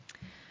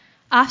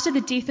After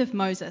the death of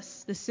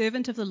Moses, the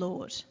servant of the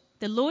Lord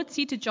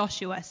said to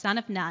Joshua, son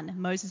of Nun,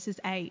 Moses'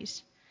 aide,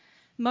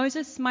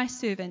 "Moses, my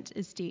servant,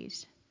 is dead.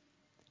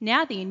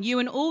 Now then, you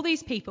and all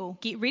these people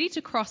get ready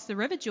to cross the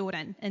river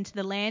Jordan into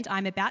the land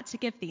I'm about to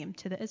give them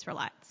to the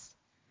Israelites.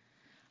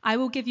 I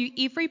will give you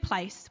every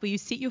place where you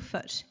set your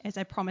foot, as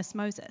I promised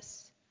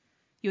Moses.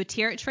 Your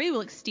territory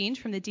will extend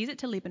from the desert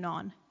to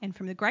Lebanon, and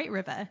from the great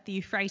river, the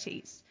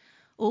Euphrates,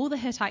 all the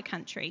Hittite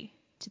country,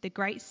 to the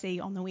great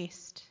sea on the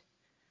west.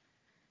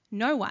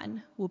 No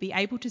one will be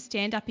able to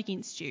stand up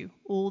against you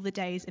all the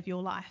days of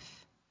your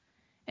life.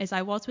 As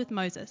I was with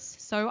Moses,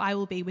 so I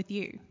will be with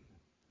you.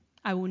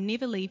 I will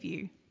never leave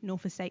you nor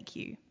forsake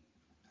you.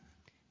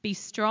 Be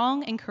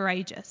strong and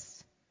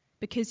courageous,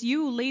 because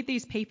you will lead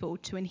these people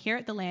to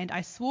inherit the land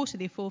I swore to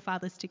their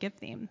forefathers to give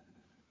them.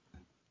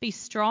 Be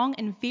strong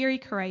and very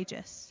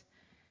courageous.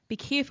 Be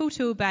careful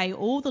to obey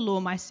all the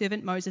law my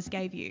servant Moses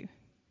gave you.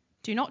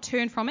 Do not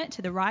turn from it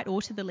to the right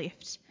or to the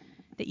left,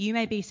 that you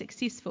may be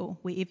successful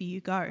wherever you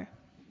go.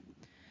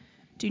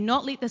 Do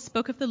not let this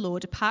book of the law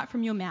depart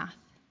from your mouth.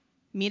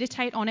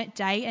 Meditate on it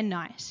day and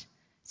night,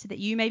 so that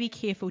you may be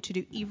careful to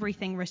do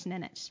everything written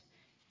in it.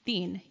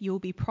 Then you will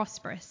be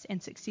prosperous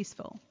and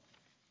successful.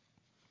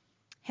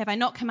 Have I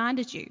not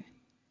commanded you?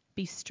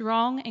 Be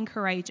strong and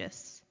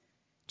courageous.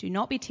 Do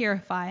not be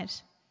terrified.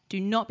 Do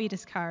not be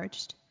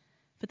discouraged,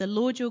 for the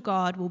Lord your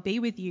God will be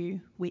with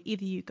you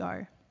wherever you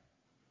go."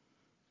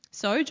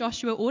 So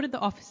Joshua ordered the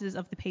officers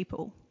of the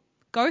people,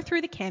 "Go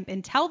through the camp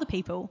and tell the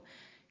people,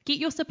 'Get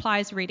your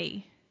supplies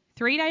ready.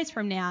 3 days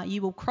from now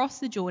you will cross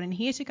the Jordan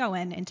here to go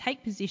in and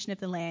take possession of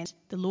the land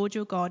the Lord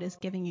your God is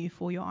giving you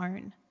for your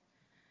own.'"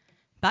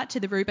 But to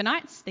the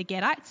Reubenites, the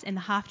Gadites, and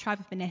the half-tribe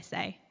of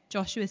Manasseh,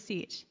 Joshua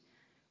said,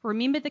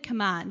 "Remember the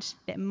command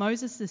that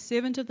Moses, the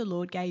servant of the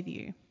Lord, gave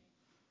you.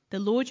 The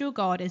Lord your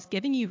God is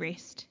giving you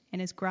rest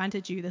and has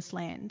granted you this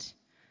land.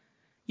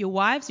 Your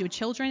wives, your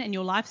children, and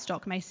your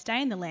livestock may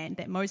stay in the land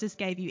that Moses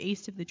gave you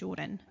east of the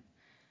Jordan.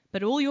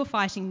 But all your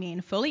fighting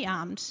men, fully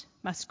armed,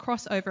 must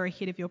cross over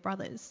ahead of your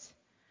brothers.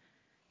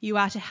 You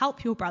are to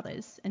help your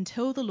brothers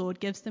until the Lord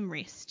gives them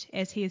rest,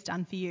 as he has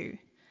done for you,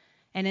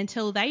 and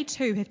until they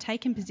too have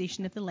taken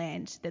possession of the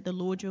land that the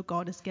Lord your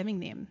God is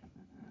giving them.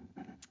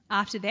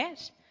 After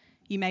that,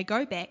 you may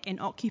go back and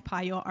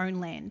occupy your own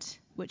land,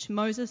 which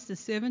Moses, the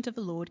servant of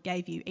the Lord,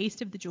 gave you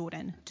east of the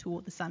Jordan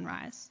toward the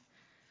sunrise."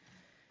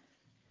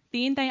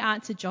 Then they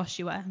answered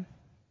Joshua,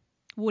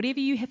 "Whatever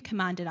you have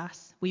commanded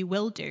us, we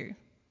will do,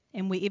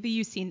 and wherever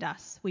you send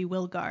us, we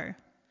will go.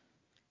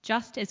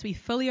 Just as we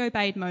fully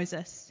obeyed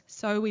Moses,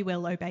 so we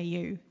will obey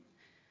you.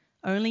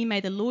 Only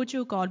may the Lord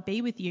your God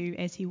be with you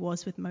as he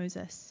was with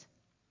Moses.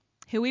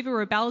 Whoever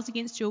rebels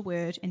against your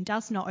word and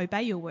does not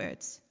obey your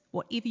words,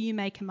 whatever you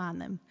may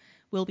command them,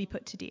 will be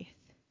put to death.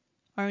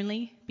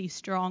 Only be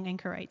strong and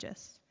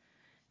courageous."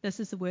 This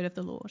is the word of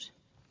the Lord.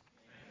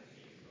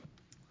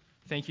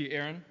 Thank you,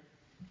 Erin.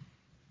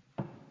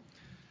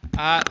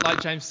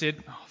 Like James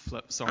said,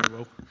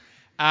 Will.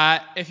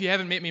 If you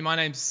haven't met me, my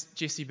name's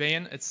Jesse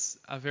Bean. It's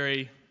a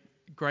very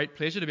great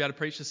pleasure to be able to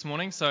preach this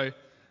morning, so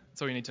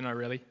that's all you need to know,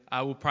 really.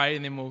 We'll pray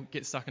and then we'll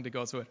get stuck into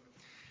God's word.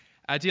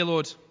 Dear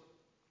Lord,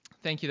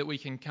 thank you that we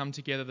can come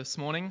together this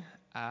morning,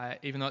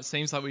 even though it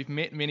seems like we've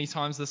met many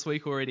times this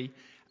week already,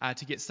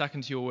 to get stuck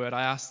into your word.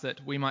 I ask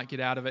that we might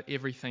get out of it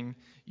everything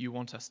you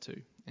want us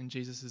to. In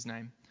Jesus'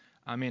 name,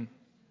 amen.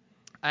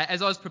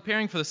 As I was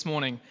preparing for this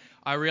morning,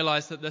 I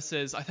realised that this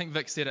is, I think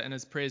Vic said it in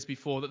his prayers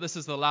before, that this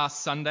is the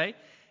last Sunday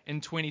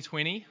in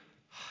 2020.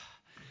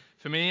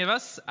 For many of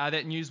us,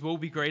 that news will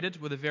be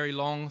greeted with a very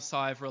long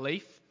sigh of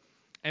relief.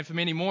 And for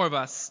many more of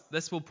us,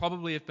 this will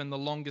probably have been the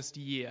longest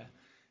year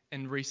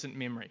in recent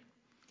memory.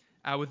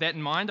 With that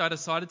in mind, I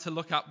decided to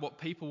look up what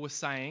people were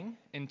saying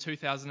in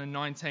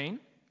 2019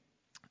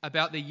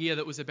 about the year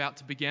that was about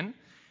to begin,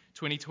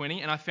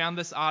 2020, and I found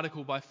this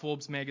article by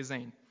Forbes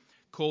magazine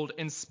called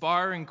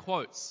 "Inspiring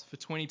Quotes for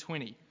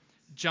 2020.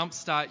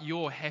 Jumpstart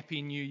Your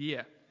Happy New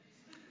Year."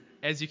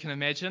 As you can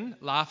imagine,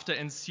 laughter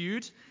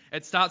ensued.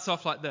 It starts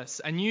off like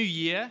this: "A new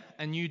year,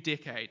 a new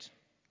decade.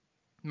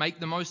 Make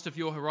the most of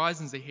your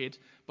horizons ahead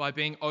by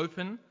being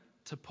open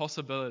to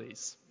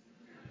possibilities.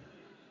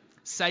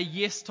 Say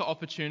yes to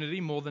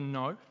opportunity more than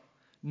no.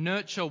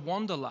 Nurture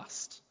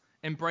wanderlust,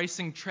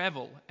 embracing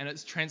travel and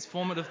its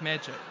transformative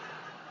magic."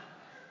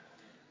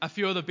 A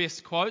few of the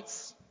best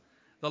quotes: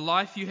 "The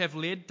life you have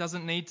led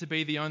doesn't need to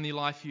be the only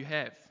life you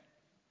have."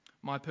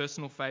 My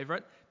personal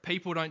favourite: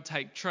 "People don't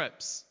take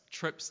trips,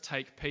 trips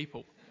take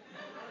people."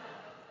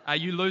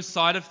 You lose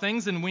sight of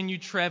things, and when you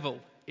travel,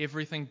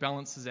 everything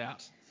balances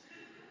out.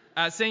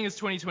 Seeing as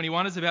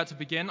 2021 is about to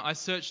begin, I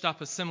searched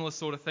up a similar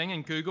sort of thing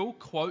in Google,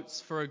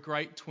 quotes for a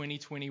great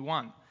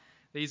 2021.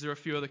 These are a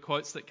few of the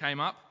quotes that came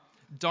up.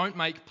 "Don't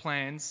make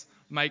plans,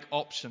 make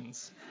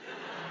options."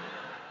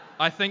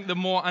 I think the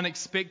more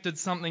unexpected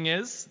something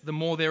is, the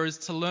more there is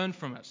to learn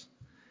from it.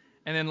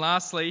 And then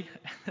lastly,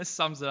 this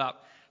sums it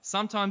up: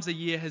 "Sometimes a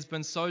year has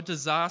been so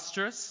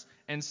disastrous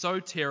and so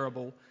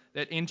terrible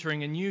that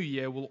entering a new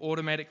year will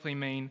automatically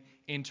mean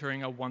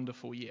entering a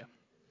wonderful year."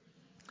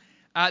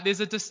 There's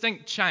a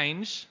distinct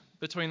change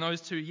between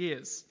those 2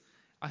 years.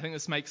 I think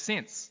this makes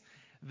sense.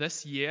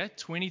 This year,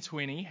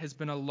 2020, has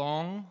been a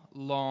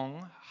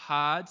long,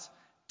 hard,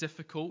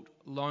 difficult,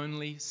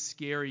 lonely,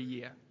 scary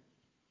year.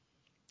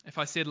 If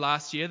I said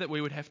last year that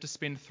we would have to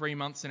spend 3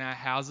 months in our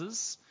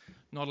houses,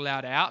 not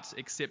allowed out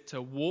except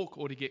to walk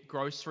or to get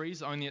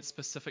groceries, only at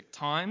specific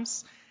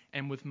times,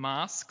 and with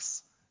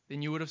masks,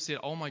 then you would have said,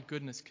 oh my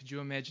goodness, could you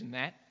imagine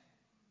that?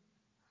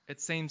 It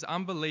seems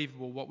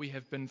unbelievable what we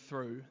have been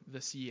through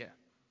this year.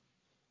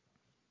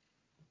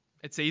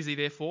 It's easy,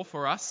 therefore,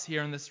 for us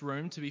here in this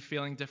room to be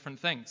feeling different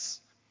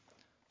things.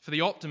 For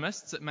the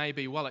optimists, it may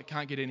be, well, it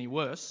can't get any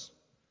worse.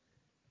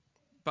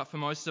 But for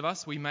most of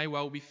us, we may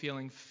well be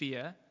feeling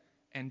fear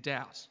and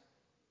doubt.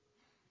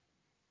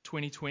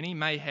 2020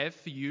 may have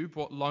for you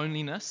brought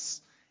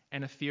loneliness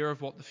and a fear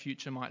of what the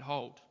future might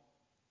hold.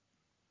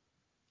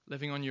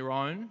 Living on your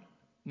own,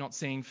 not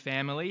seeing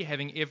family,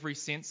 having every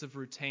sense of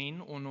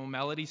routine or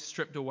normality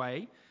stripped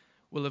away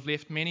will have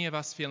left many of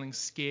us feeling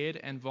scared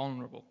and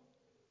vulnerable.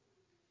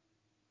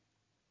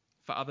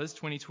 For others,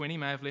 2020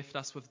 may have left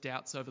us with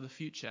doubts over the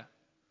future.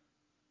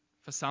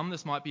 For some,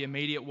 this might be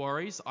immediate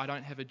worries. I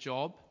don't have a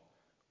job.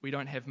 We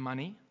don't have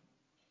money.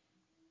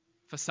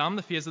 For some,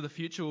 the fears of the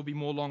future will be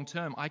more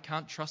long-term. I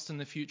can't trust in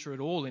the future at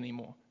all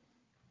anymore.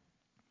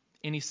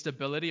 Any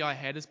stability I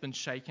had has been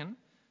shaken.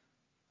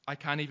 I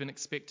can't even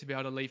expect to be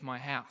able to leave my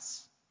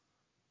house.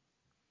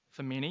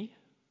 For many,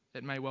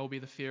 it may well be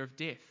the fear of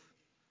death.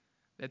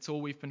 That's all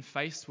we've been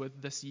faced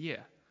with this year,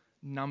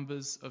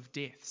 numbers of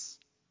deaths.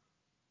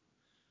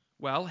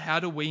 Well, how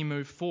do we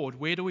move forward?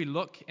 Where do we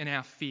look in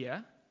our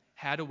fear?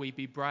 How do we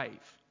be brave?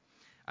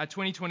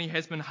 2020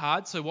 has been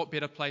hard, so what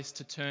better place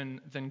to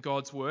turn than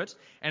God's Word?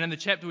 And in the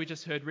chapter we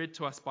just heard read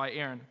to us by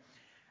Aaron,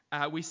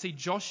 we see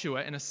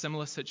Joshua in a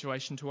similar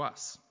situation to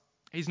us.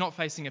 He's not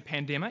facing a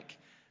pandemic,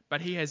 but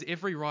he has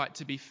every right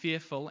to be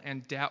fearful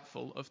and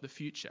doubtful of the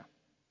future.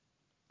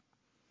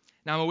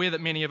 Now, I'm aware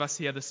that many of us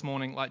here this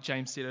morning, like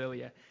James said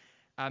earlier,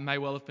 may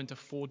well have been to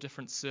 4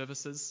 different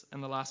services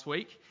in the last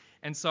week.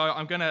 And so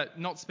I'm going to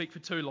not speak for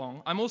too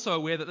long. I'm also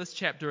aware that this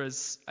chapter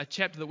is a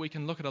chapter that we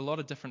can look at a lot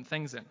of different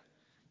things in.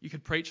 You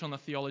could preach on the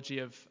theology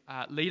of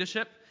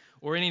leadership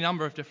or any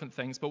number of different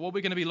things. But what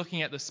we're going to be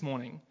looking at this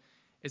morning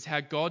is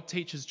how God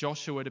teaches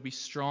Joshua to be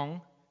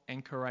strong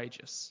and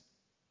courageous.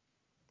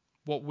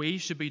 What we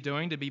should be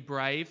doing to be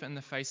brave in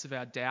the face of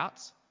our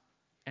doubts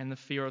and the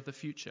fear of the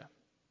future.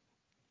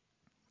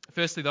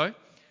 Firstly, though,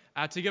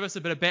 to give us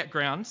a bit of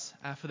background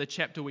for the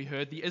chapter we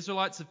heard, the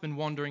Israelites have been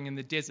wandering in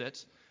the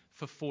desert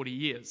for 40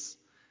 years.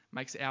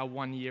 Makes our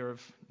 1 year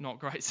of not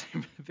great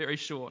seem very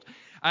short.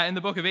 In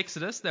the book of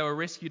Exodus, they were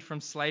rescued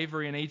from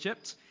slavery in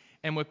Egypt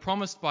and were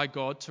promised by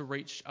God to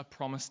reach a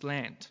promised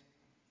land.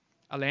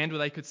 A land where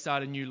they could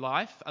start a new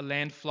life, a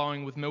land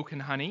flowing with milk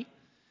and honey.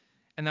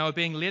 And they were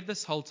being led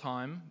this whole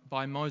time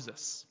by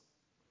Moses,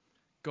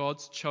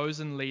 God's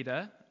chosen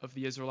leader of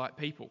the Israelite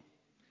people.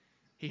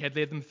 He had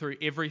led them through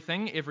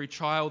everything, every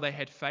trial they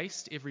had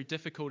faced, every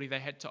difficulty they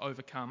had to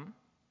overcome.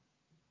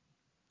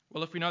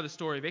 Well, if we know the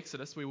story of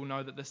Exodus, we will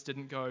know that this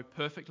didn't go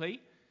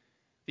perfectly.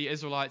 The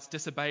Israelites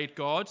disobeyed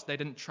God. They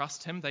didn't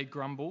trust him. They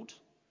grumbled.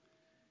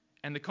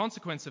 And the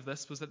consequence of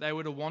this was that they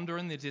were to wander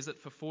in the desert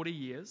for 40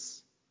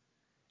 years.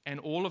 And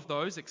all of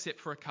those, except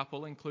for a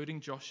couple,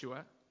 including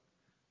Joshua,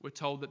 were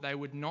told that they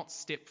would not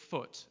step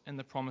foot in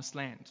the promised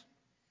land.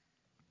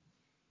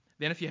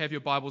 Then if you have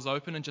your Bibles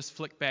open and just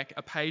flick back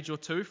a page or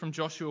two from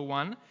Joshua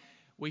 1,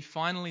 we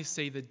finally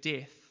see the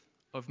death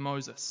of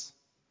Moses.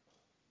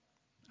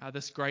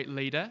 This great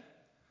leader,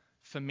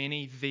 for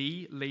many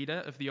the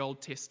leader of the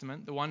Old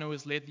Testament, the one who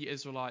has led the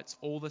Israelites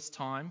all this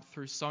time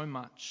through so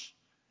much,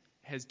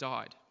 has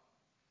died.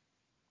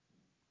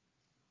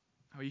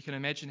 Oh, you can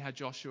imagine how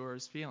Joshua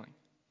is feeling.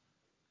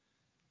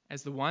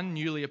 As the one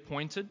newly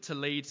appointed to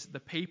lead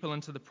the people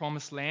into the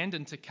promised land,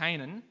 into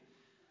Canaan,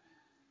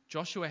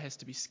 Joshua has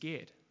to be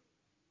scared.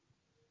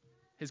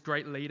 His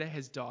great leader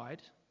has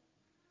died.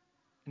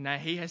 And now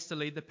he has to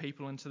lead the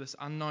people into this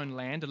unknown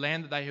land, a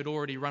land that they had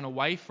already run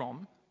away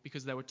from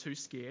because they were too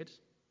scared.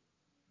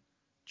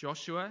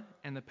 Joshua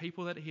and the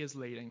people that he is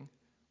leading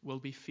will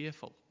be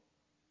fearful.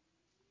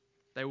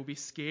 They will be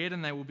scared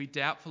and they will be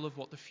doubtful of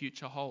what the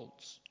future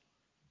holds.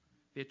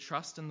 Their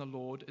trust in the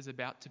Lord is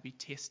about to be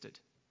tested.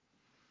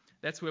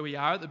 That's where we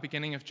are at the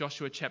beginning of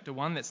Joshua chapter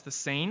 1. That's the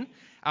scene.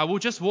 We'll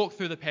just walk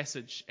through the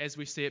passage as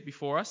we see it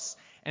before us.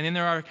 And then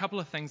there are a couple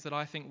of things that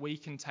I think we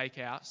can take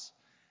out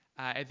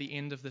at the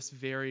end of this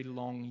very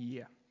long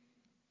year.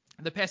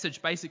 The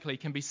passage basically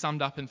can be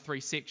summed up in 3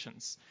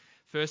 sections.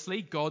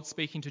 Firstly, God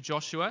speaking to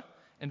Joshua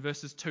in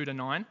verses 2 to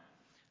 9.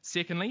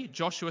 Secondly,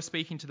 Joshua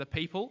speaking to the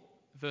people,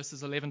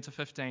 verses 11 to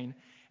 15.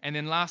 And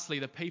then lastly,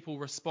 the people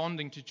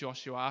responding to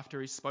Joshua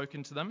after he's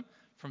spoken to them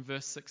from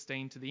verse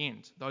 16 to the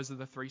end. Those are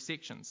the 3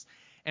 sections.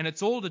 And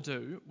it's all to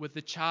do with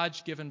the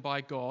charge given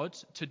by God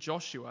to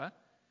Joshua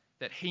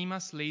that he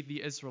must lead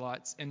the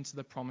Israelites into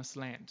the promised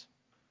land.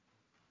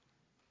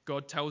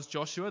 God tells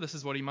Joshua this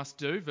is what he must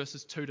do,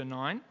 verses 2 to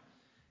 9.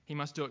 He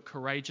must do it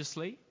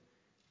courageously,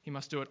 he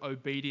must do it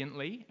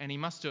obediently, and he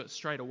must do it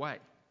straight away.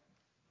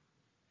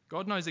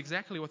 God knows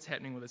exactly what's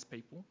happening with his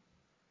people.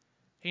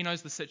 He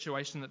knows the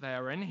situation that they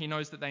are in. He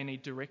knows that they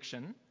need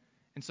direction,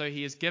 and so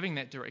he is giving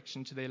that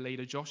direction to their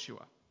leader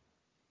Joshua.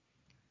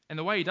 And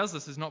the way he does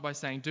this is not by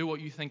saying, do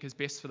what you think is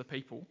best for the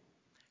people.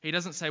 He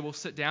doesn't say, well,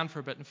 sit down for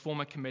a bit and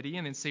form a committee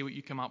and then see what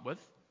you come up with.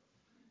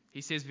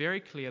 He says very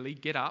clearly,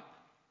 get up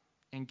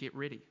and get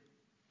ready.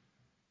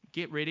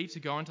 Get ready to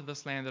go into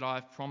this land that I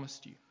have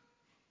promised you.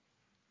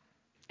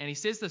 And he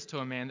says this to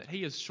a man that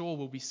he is sure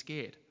will be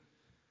scared.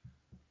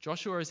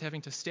 Joshua is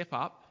having to step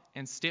up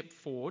and step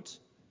forward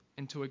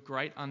into a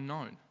great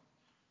unknown,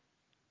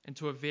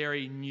 into a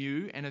very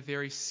new and a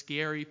very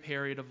scary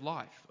period of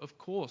life. Of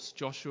course,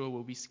 Joshua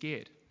will be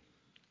scared.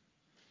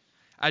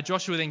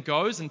 Joshua then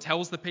goes and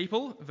tells the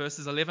people,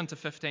 verses 11 to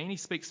 15. He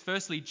speaks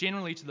firstly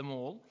generally to them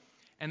all,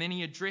 and then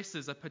he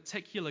addresses a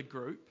particular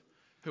group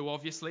who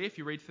obviously, if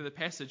you read through the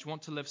passage,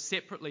 want to live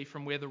separately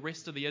from where the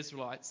rest of the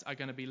Israelites are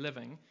going to be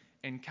living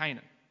in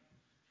Canaan.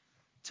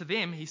 To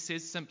them, he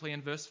says simply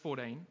in verse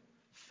 14,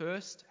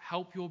 first,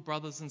 help your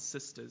brothers and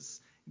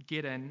sisters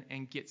get in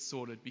and get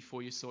sorted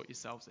before you sort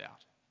yourselves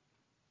out.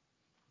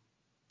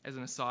 As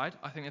an aside,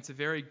 I think that's a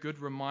very good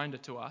reminder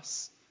to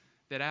us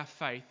that our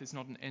faith is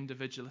not an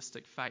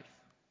individualistic faith.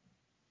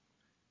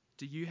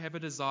 Do you have a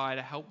desire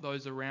to help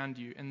those around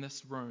you in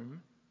this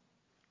room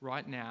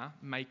right now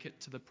make it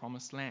to the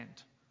promised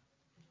land?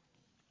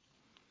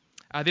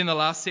 Then the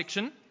last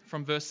section,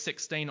 from verse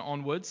 16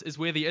 onwards, is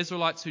where the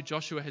Israelites who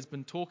Joshua has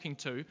been talking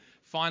to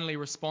finally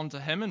respond to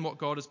him and what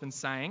God has been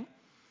saying.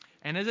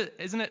 And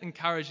isn't it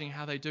encouraging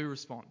how they do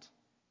respond?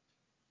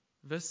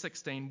 Verse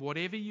 16,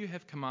 whatever you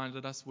have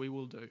commanded us, we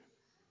will do.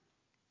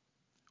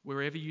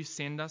 Wherever you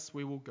send us,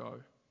 we will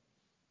go.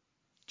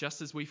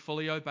 Just as we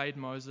fully obeyed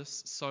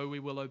Moses, so we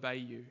will obey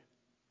you.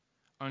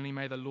 Only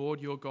may the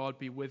Lord your God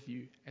be with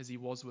you as he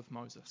was with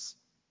Moses.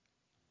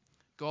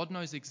 God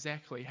knows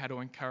exactly how to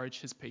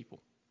encourage his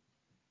people.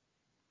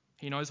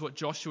 He knows what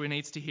Joshua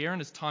needs to hear in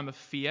his time of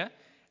fear,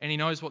 and he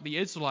knows what the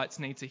Israelites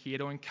need to hear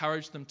to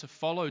encourage them to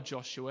follow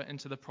Joshua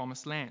into the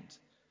promised land.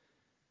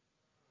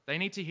 They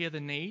need to hear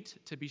the need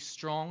to be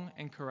strong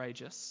and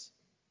courageous,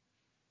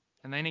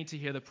 and they need to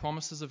hear the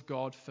promises of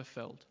God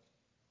fulfilled.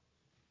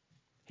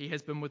 He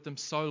has been with them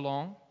so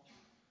long.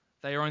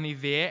 They are only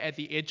there at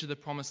the edge of the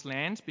promised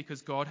land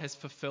because God has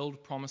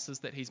fulfilled promises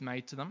that he's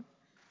made to them.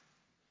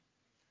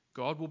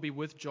 God will be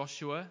with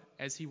Joshua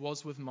as he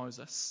was with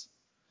Moses.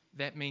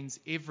 That means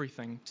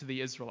everything to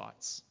the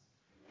Israelites.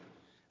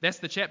 That's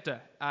the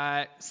chapter.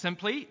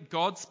 Simply,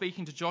 God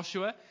speaking to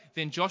Joshua,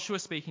 then Joshua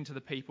speaking to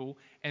the people,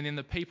 and then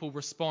the people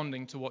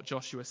responding to what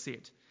Joshua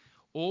said.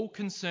 All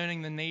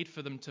concerning the need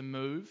for them to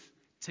move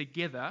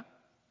together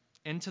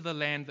into the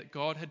land that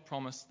God had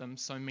promised them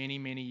so many,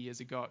 many years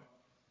ago.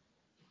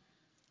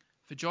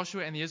 For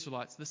Joshua and the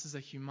Israelites, this is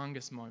a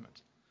humongous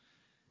moment.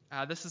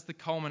 This is the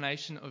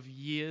culmination of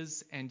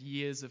years and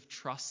years of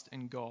trust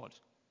in God.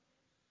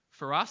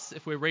 For us,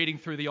 if we're reading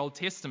through the Old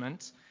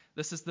Testament,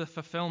 this is the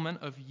fulfillment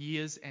of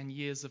years and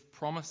years of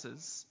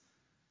promises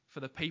for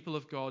the people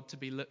of God to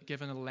be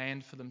given a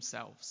land for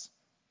themselves.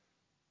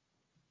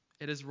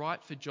 It is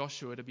right for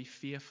Joshua to be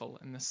fearful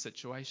in this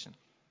situation.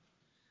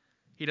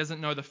 He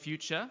doesn't know the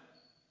future.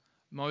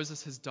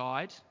 Moses has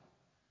died.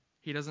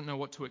 He doesn't know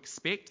what to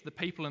expect. The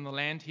people in the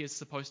land he is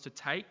supposed to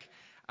take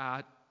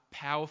are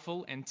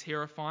powerful and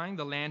terrifying.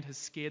 The land has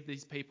scared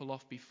these people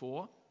off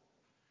before.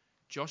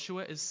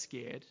 Joshua is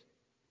scared.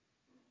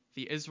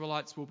 The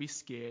Israelites will be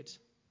scared.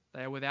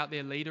 They are without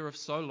their leader of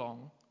so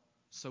long.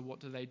 So what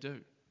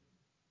do?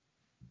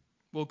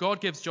 Well,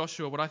 God gives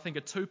Joshua what I think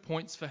are 2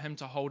 points for him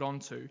to hold on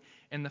to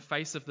in the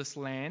face of this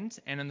land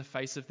and in the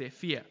face of their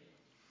fear.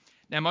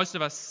 Now, most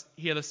of us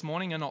here this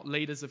morning are not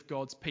leaders of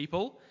God's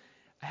people.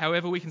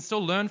 However, we can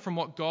still learn from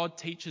what God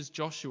teaches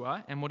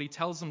Joshua and what he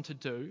tells him to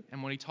do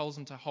and what he tells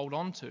him to hold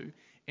on to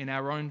in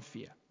our own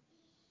fear.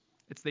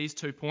 It's these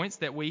 2 points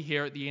that we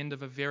here at the end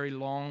of a very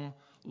long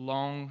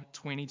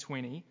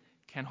 2020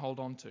 can hold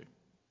on to.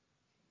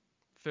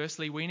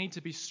 Firstly, we need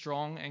to be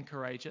strong and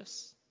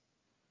courageous.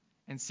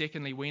 And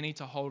secondly, we need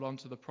to hold on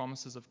to the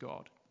promises of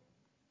God.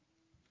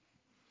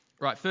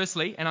 Right,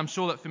 firstly, and I'm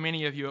sure that for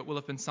many of you it will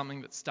have been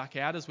something that stuck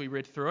out as we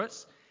read through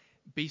it,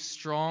 be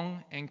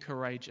strong and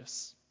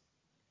courageous.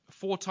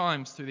 4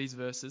 times through these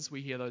verses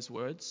we hear those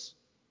words.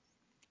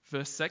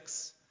 Verse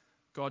 6,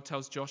 God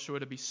tells Joshua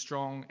to be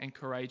strong and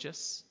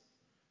courageous.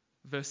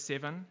 Verse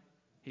 7,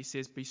 he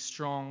says, be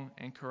strong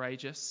and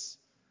courageous.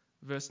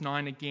 Verse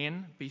 9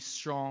 again, be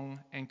strong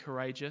and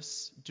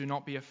courageous. Do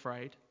not be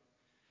afraid.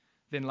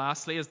 Then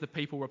lastly, as the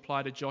people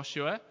reply to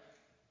Joshua,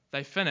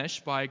 they finish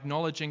by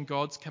acknowledging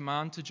God's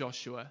command to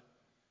Joshua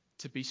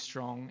to be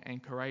strong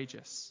and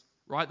courageous.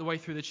 Right the way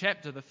through the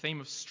chapter, the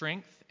theme of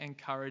strength and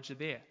courage are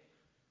there.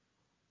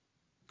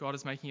 God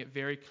is making it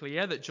very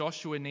clear that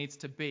Joshua needs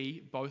to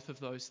be both of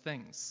those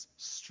things,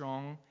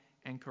 strong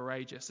and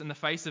courageous. In the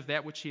face of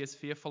that which he is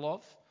fearful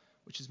of,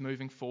 which is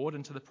moving forward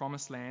into the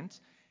promised land,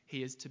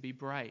 he is to be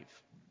brave.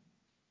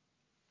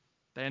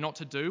 They are not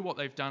to do what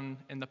they've done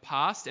in the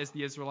past as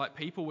the Israelite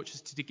people, which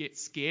is to get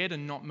scared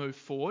and not move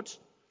forward.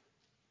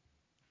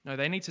 No,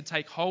 they need to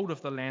take hold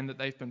of the land that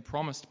they've been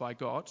promised by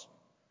God.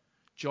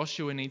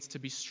 Joshua needs to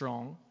be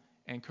strong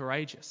and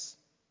courageous.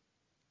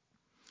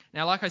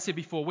 Now, like I said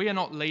before, we are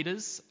not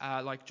leaders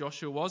like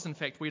Joshua was. In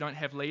fact, we don't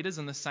have leaders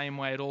in the same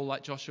way at all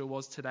like Joshua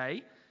was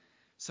today.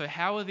 So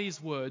how are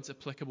these words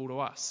applicable to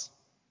us?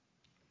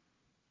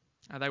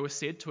 They were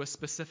said to a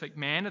specific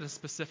man at a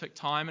specific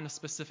time in a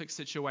specific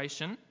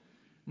situation,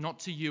 not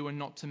to you and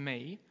not to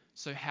me.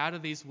 So how do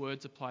these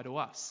words apply to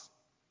us?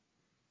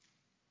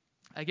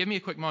 Give me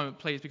a quick moment,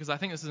 please, because I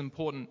think this is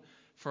important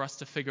for us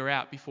to figure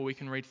out before we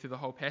can read through the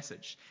whole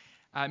passage.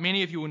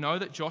 Many of you will know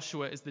that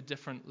Joshua is the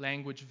different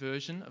language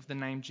version of the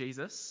name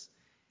Jesus,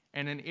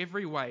 and in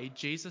every way,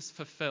 Jesus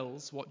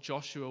fulfills what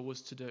Joshua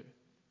was to do.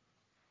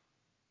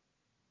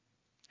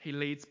 He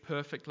leads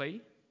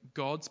perfectly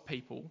God's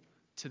people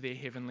to their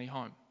heavenly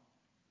home.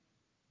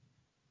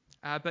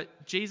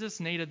 But Jesus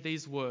needed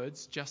these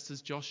words just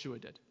as Joshua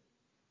did.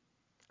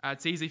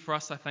 It's easy for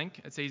us, I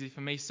think, it's easy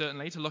for me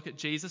certainly, to look at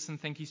Jesus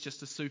and think he's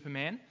just a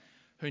superman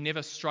who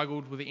never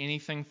struggled with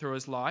anything through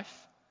his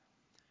life.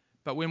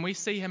 But when we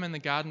see him in the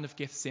Garden of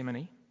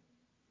Gethsemane,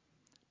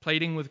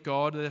 pleading with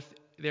God that if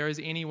there is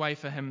any way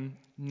for him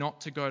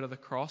not to go to the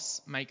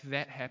cross, make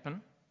that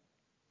happen,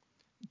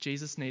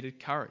 Jesus needed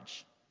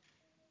courage.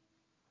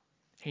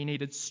 He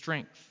needed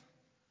strength.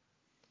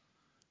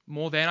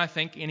 More than, I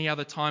think, any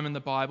other time in the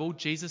Bible,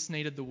 Jesus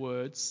needed the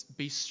words,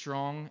 "Be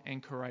strong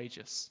and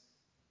courageous."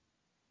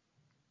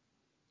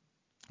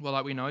 Well,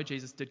 like we know,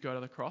 Jesus did go to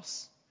the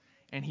cross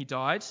and he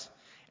died.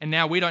 And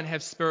now we don't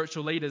have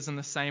spiritual leaders in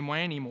the same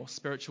way anymore,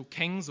 spiritual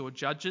kings or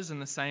judges in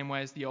the same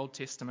way as the Old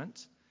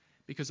Testament,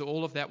 because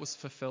all of that was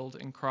fulfilled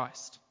in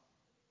Christ.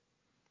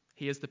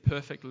 He is the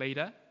perfect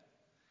leader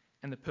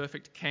and the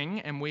perfect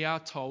king, and we are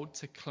told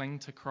to cling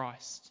to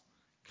Christ,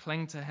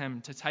 cling to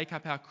him, to take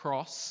up our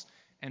cross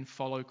and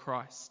follow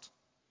Christ.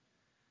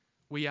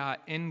 We are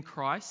in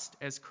Christ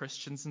as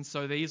Christians, and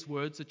so these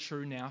words are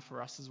true now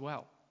for us as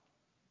well.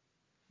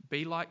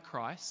 Be like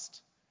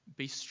Christ,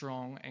 be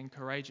strong and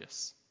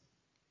courageous.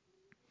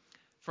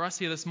 For us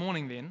here this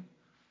morning then,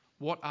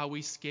 what are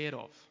we scared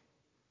of?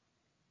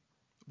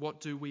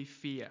 What do we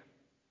fear?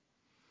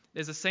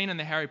 There's a scene in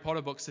the Harry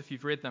Potter books, if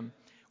you've read them,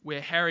 where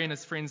Harry and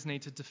his friends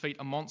need to defeat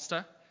a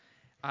monster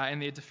in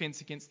their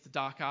defense against the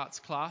dark arts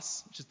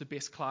class, which is the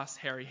best class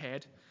Harry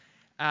had.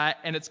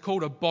 And it's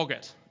called a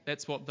boggart.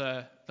 That's what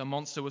the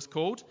monster was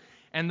called.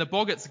 And the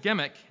boggart's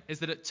gimmick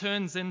is that it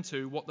turns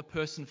into what the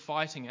person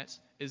fighting it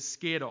is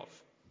scared of.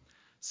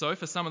 So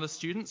for some of the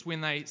students, when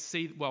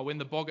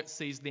the boggart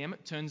sees them,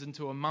 it turns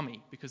into a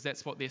mummy, because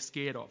that's what they're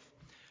scared of.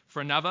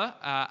 For another,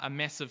 a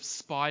massive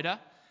spider.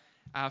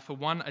 For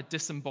one, a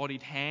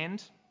disembodied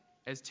hand,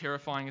 as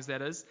terrifying as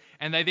that is.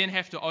 And they then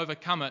have to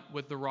overcome it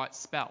with the right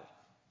spell.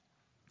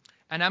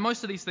 And now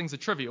most of these things are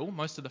trivial.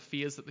 Most of the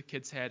fears that the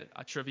kids had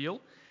are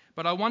trivial.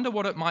 But I wonder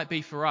what it might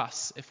be for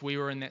us if we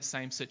were in that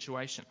same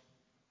situation.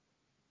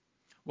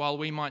 While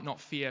we might not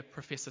fear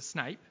Professor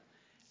Snape,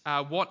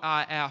 what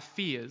are our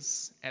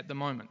fears at the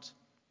moment?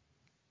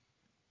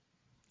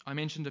 I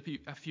mentioned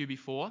a few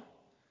before.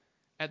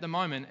 At the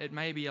moment, it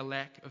may be a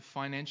lack of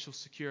financial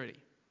security.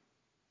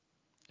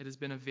 It has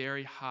been a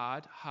very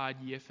hard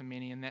year for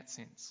many in that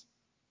sense.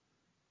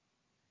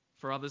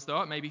 For others,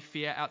 though, it may be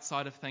fear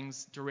outside of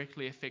things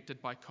directly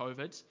affected by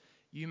COVID.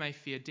 You may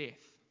fear death.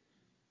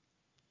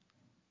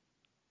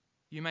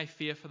 You may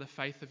fear for the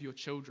faith of your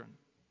children.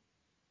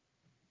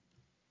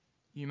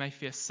 You may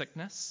fear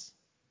sickness.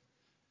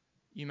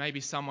 You may be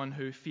someone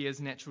who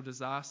fears natural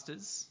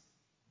disasters.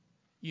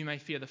 You may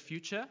fear the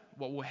future,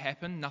 what will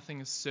happen,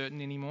 nothing is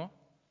certain anymore.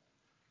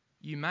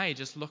 You may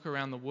just look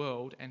around the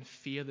world and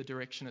fear the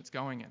direction it's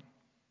going in.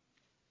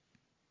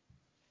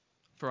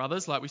 For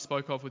others, like we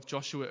spoke of with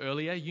Joshua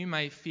earlier, you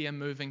may fear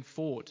moving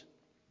forward,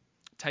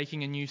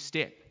 taking a new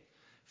step,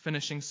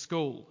 finishing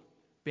school,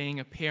 being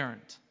a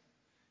parent,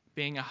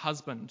 being a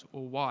husband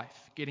or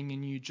wife, getting a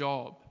new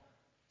job,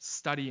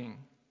 studying,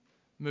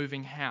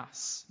 moving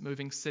house,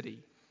 moving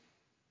city.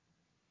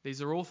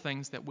 These are all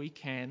things that we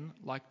can,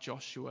 like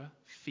Joshua,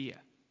 fear.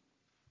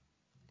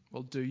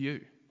 Well, do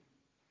you?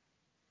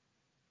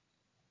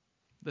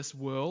 This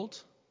world,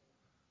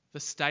 the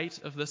state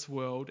of this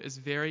world, is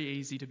very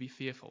easy to be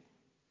fearful.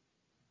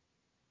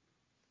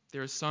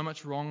 There is so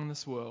much wrong in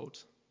this world,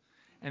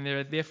 and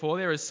therefore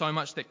there is so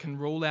much that can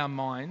rule our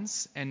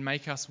minds and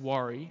make us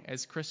worry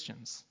as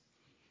Christians.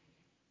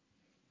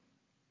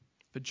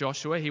 For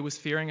Joshua, he was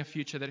fearing a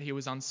future that he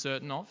was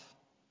uncertain of.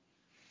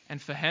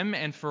 And for him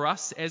and for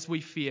us, as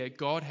we fear,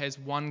 God has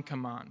one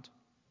command.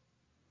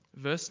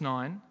 Verse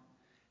 9,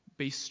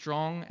 be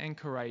strong and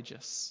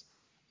courageous.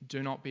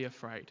 Do not be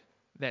afraid.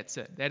 That's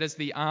it. That is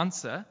the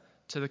answer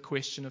to the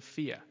question of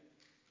fear.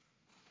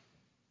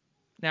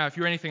 Now, if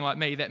you're anything like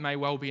me, that may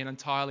well be an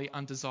entirely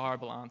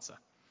undesirable answer.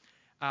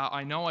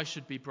 I know I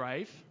should be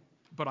brave,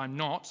 but I'm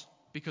not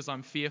because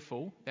I'm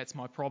fearful. That's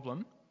my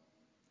problem.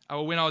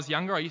 When I was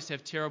younger, I used to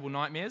have terrible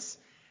nightmares.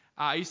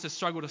 I used to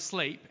struggle to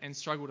sleep and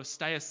struggle to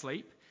stay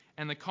asleep.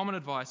 And the common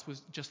advice was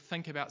just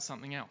think about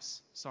something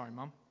else. Sorry,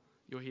 Mum,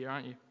 you're here,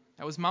 aren't you?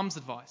 That was Mum's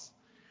advice.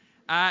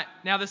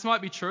 Now, this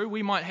might be true.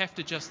 We might have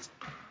to just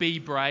be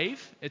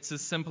brave. It's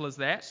as simple as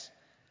that.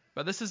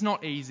 But this is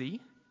not easy,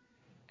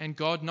 and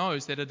God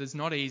knows that it is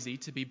not easy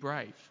to be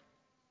brave.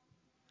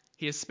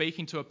 He is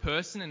speaking to a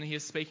person, and he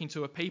is speaking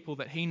to a people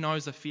that he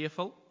knows are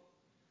fearful.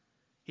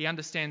 He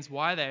understands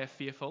why they are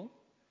fearful,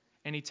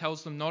 and he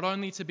tells them not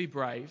only to be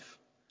brave,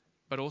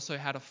 but also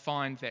how to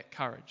find that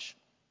courage.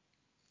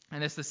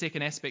 And that's the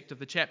second aspect of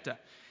the chapter.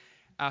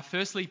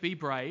 Firstly, be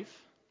brave,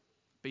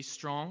 be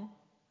strong,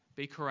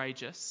 be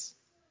courageous.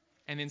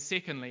 And then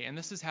secondly, and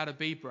this is how to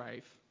be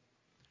brave,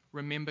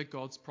 remember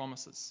God's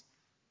promises.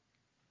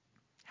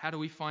 How do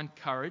we find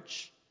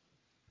courage?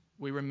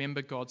 We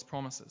remember God's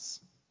promises.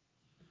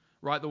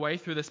 Right the way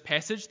through this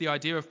passage, the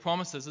idea of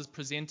promises is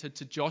presented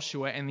to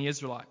Joshua and the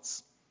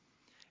Israelites.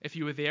 If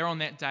you were there on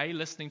that day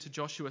listening to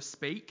Joshua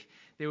speak,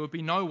 there would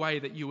be no way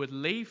that you would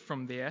leave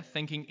from there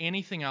thinking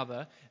anything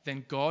other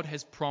than God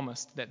has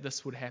promised that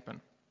this would happen.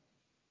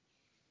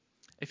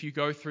 If you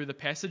go through the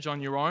passage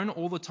on your own,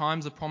 all the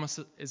times a promise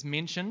is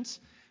mentioned,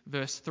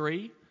 verse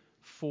 3,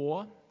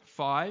 4,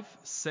 5,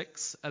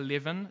 6,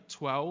 11,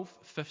 12,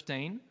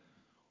 15,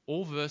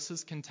 all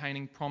verses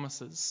containing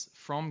promises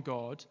from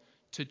God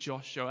to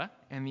Joshua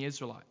and the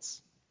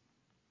Israelites.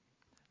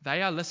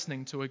 They are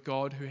listening to a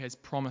God who has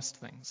promised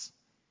things.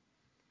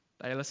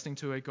 They are listening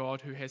to a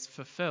God who has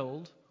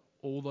fulfilled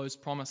all those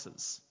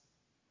promises.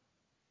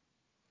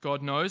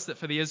 God knows that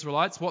for the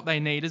Israelites, what they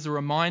need is a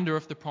reminder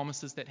of the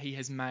promises that he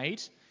has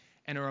made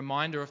and a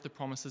reminder of the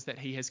promises that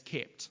he has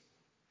kept.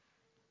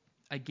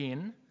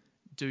 Again,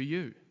 do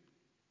you?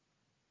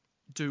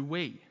 Do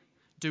we?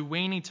 Do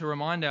we need to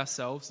remind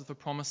ourselves of the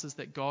promises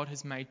that God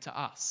has made to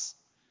us?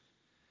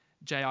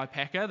 J.I.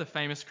 Packer, the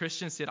famous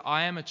Christian, said,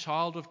 "I am a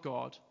child of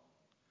God.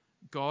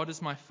 God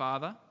is my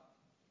Father.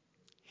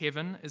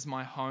 Heaven is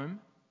my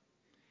home.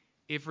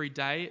 Every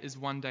day is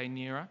one day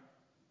nearer.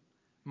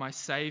 My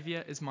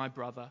Saviour is my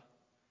brother,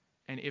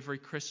 and every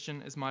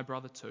Christian is my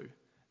brother too."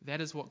 That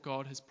is what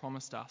God has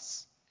promised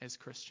us as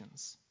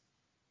Christians.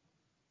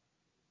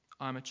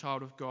 I am a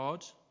child of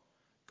God.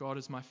 God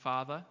is my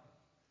Father.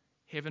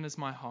 Heaven is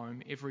my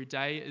home. Every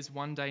day is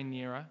one day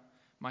nearer.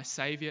 My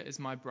Saviour is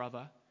my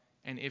brother,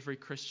 and every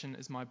Christian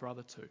is my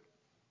brother too.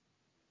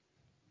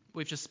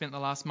 We've just spent the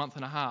last month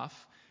and a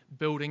half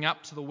building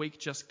up to the week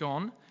just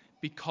gone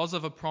because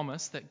of a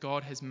promise that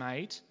God has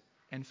made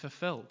and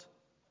fulfilled.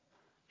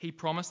 He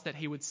promised that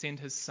he would send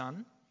his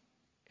Son,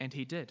 and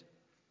he did.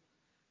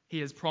 He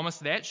has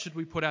promised that, should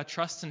we put our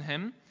trust in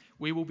him,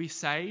 we will be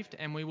saved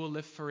and we will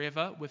live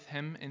forever with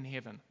him in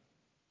heaven.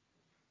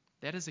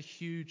 That is a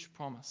huge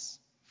promise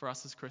for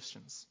us as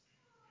Christians.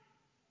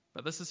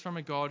 But this is from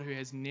a God who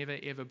has never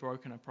ever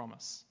broken a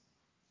promise.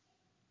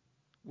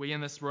 We in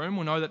this room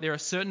will know that there are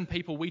certain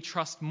people we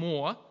trust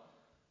more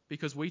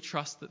because we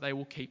trust that they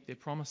will keep their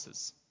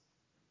promises.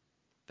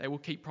 They will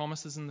keep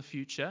promises in the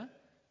future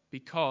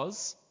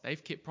because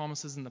they've kept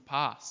promises in the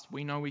past.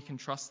 We know we can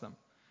trust them.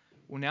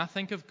 Well, now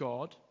think of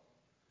God,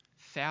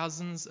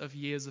 thousands of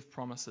years of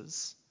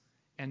promises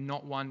and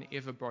not one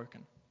ever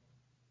broken.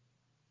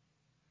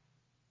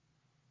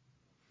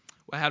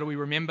 Well, how do we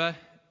remember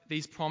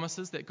these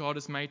promises that God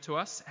has made to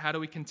us? How do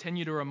we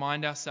continue to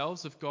remind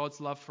ourselves of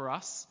God's love for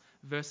us?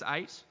 Verse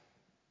 8,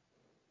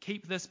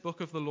 keep this book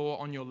of the law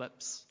on your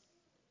lips.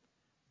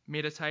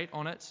 Meditate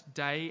on it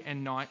day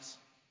and night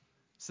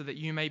so that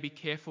you may be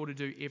careful to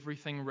do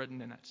everything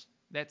written in it.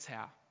 That's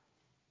how.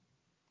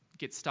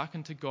 Get stuck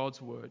into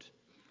God's word.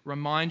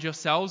 Remind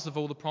yourselves of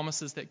all the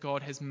promises that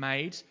God has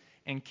made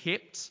and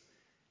kept,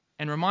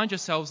 and remind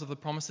yourselves of the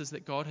promises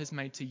that God has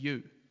made to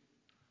you.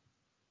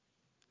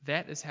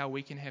 That is how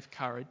we can have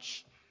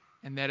courage,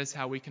 and that is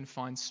how we can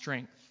find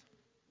strength.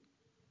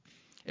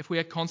 If we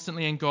are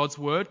constantly in God's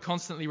word,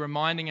 constantly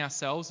reminding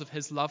ourselves of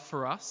his love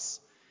for us,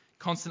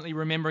 constantly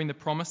remembering the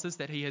promises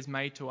that he has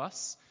made to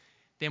us,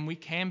 then we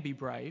can be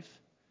brave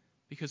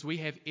because we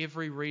have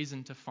every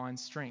reason to find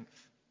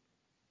strength.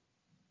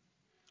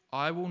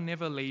 I will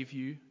never leave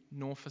you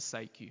nor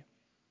forsake you.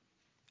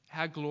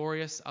 How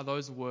glorious are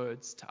those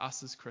words to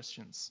us as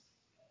Christians.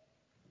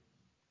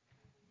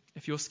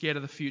 If you're scared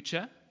of the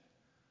future,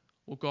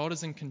 well, God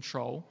is in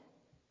control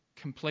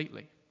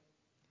completely.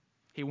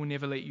 He will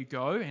never let you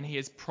go, and he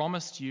has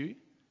promised you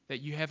that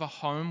you have a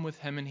home with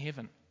him in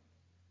heaven.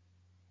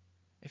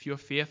 If you're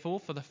fearful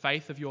for the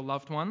faith of your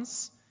loved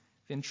ones,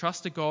 then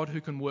trust a God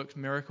who can work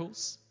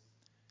miracles,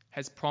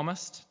 has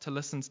promised to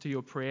listen to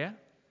your prayer,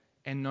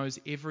 and knows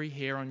every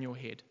hair on your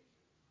head.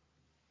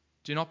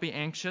 Do not be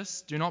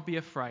anxious, do not be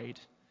afraid.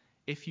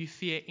 If you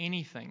fear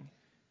anything,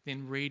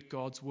 then read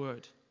God's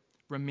word.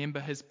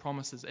 Remember his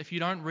promises. If you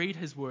don't read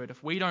his word,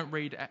 if we don't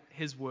read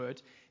his word,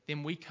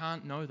 then we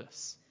can't know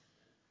this.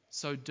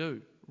 So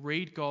do.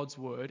 Read God's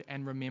word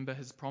and remember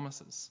his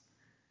promises.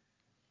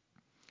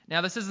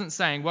 Now, this isn't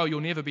saying, well, you'll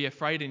never be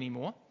afraid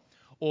anymore.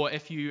 Or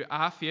if you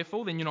are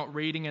fearful, then you're not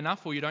reading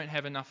enough or you don't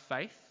have enough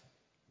faith.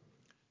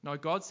 No,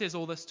 God says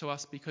all this to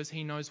us because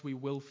he knows we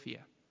will fear.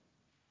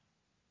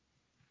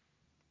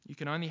 You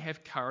can only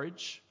have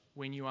courage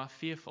when you are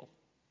fearful.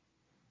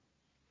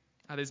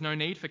 There's no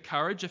need for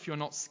courage if you're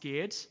not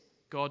scared.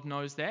 God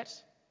knows that.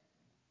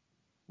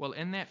 Well,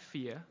 in that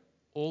fear,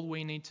 all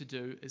we need to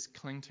do is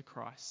cling to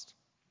Christ.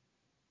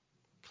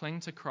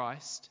 Cling to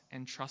Christ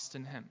and trust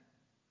in Him.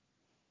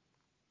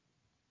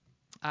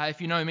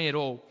 If you know me at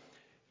all,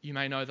 you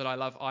may know that I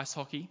love ice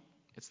hockey.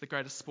 It's the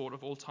greatest sport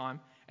of all time.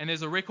 And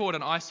there's a record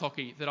in ice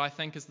hockey that I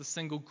think is the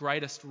single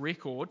greatest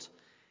record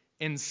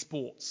in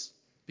sports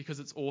because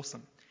it's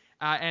awesome.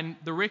 And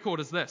the record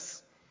is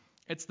this.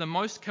 It's the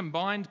most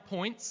combined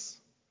points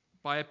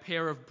by a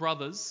pair of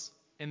brothers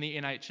in the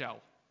NHL.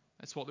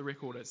 That's what the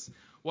record is.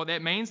 What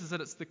that means is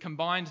that it's the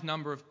combined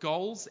number of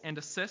goals and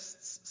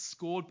assists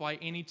scored by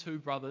any two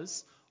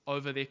brothers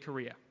over their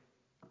career.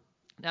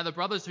 Now, the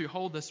brothers who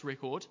hold this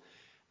record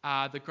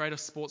are the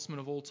greatest sportsman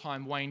of all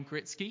time, Wayne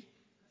Gretzky,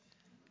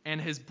 and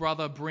his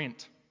brother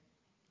Brent,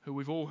 who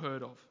we've all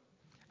heard of.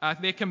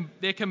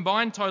 Their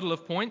combined total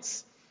of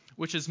points,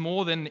 which is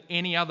more than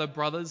any other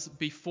brothers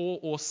before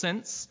or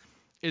since,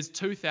 is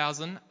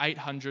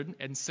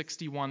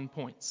 2,861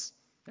 points.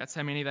 That's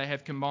how many they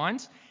have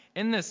combined.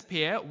 In this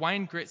pair,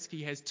 Wayne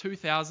Gretzky has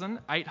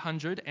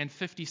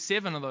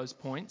 2,857 of those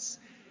points,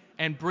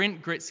 and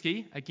Brent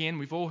Gretzky, again,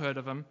 we've all heard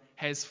of him,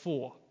 has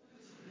 4.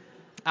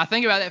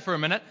 Think about that for a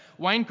minute.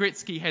 Wayne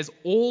Gretzky has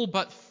all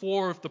but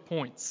 4 of the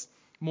points,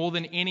 more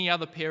than any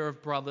other pair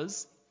of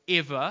brothers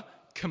ever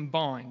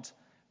combined.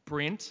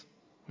 Brent,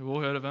 we've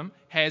all heard of him,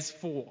 has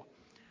 4.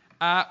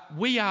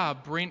 We are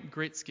Brent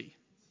Gretzky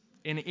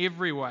in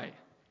every way.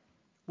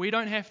 We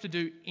don't have to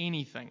do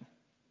anything,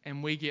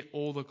 and we get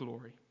all the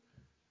glory.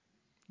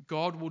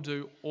 God will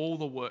do all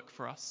the work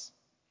for us.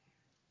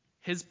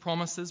 His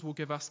promises will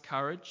give us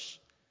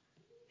courage.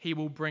 He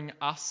will bring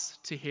us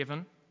to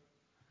heaven.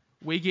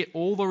 We get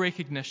all the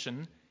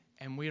recognition,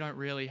 and we don't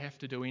really have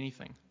to do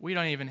anything. We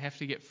don't even have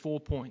to get 4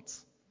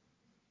 points.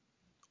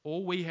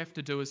 All we have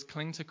to do is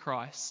cling to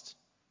Christ,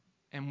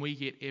 and we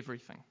get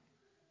everything.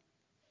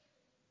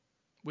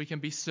 We can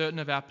be certain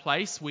of our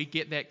place. We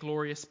get that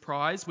glorious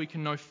prize. We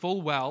can know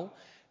full well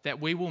that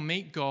we will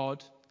meet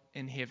God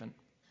in heaven.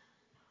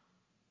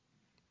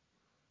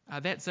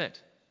 That's it.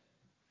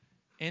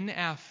 In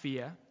our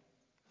fear,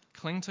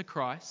 cling to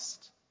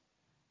Christ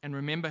and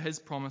remember His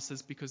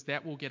promises, because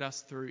that will get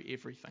us through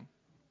everything.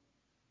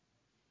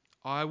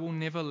 I will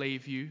never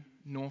leave you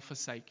nor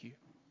forsake you.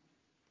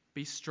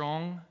 Be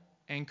strong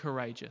and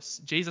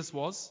courageous. Jesus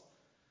was.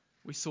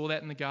 We saw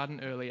that in the garden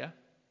earlier.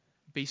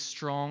 Be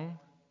strong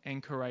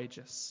and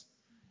courageous.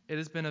 It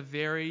has been a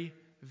very,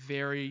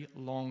 very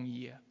long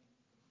year.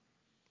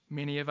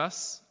 Many of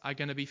us are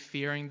going to be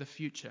fearing the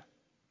future.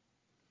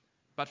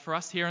 But for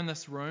us here in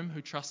this room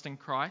who trust in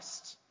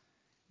Christ,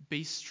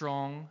 be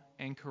strong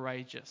and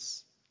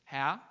courageous.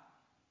 How?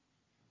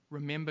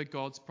 Remember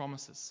God's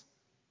promises.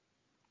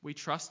 We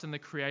trust in the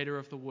Creator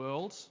of the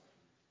world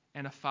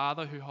and a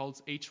Father who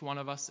holds each one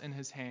of us in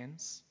His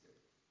hands.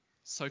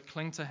 So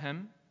cling to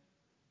Him,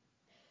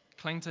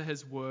 cling to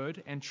His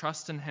word, and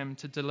trust in Him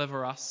to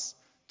deliver us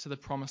to the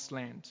promised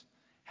land.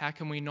 How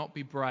can we not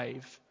be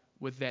brave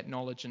with that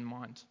knowledge in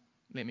mind?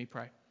 Let me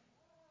pray.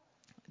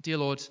 Dear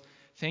Lord,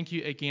 thank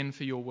you again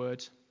for your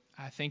word.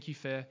 Thank you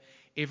for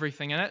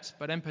everything in it,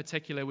 but in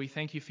particular, we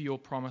thank you for your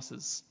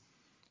promises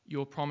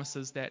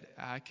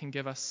that can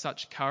give us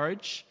such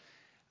courage.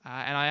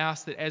 And I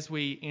ask that as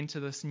we enter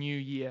this new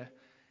year,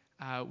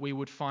 we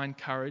would find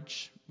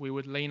courage, we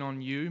would lean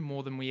on you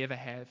more than we ever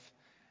have.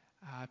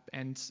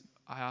 And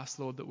I ask,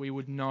 Lord, that we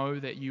would know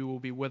that you will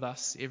be with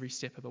us every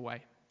step of the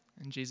way.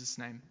 In Jesus'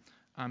 name,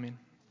 amen.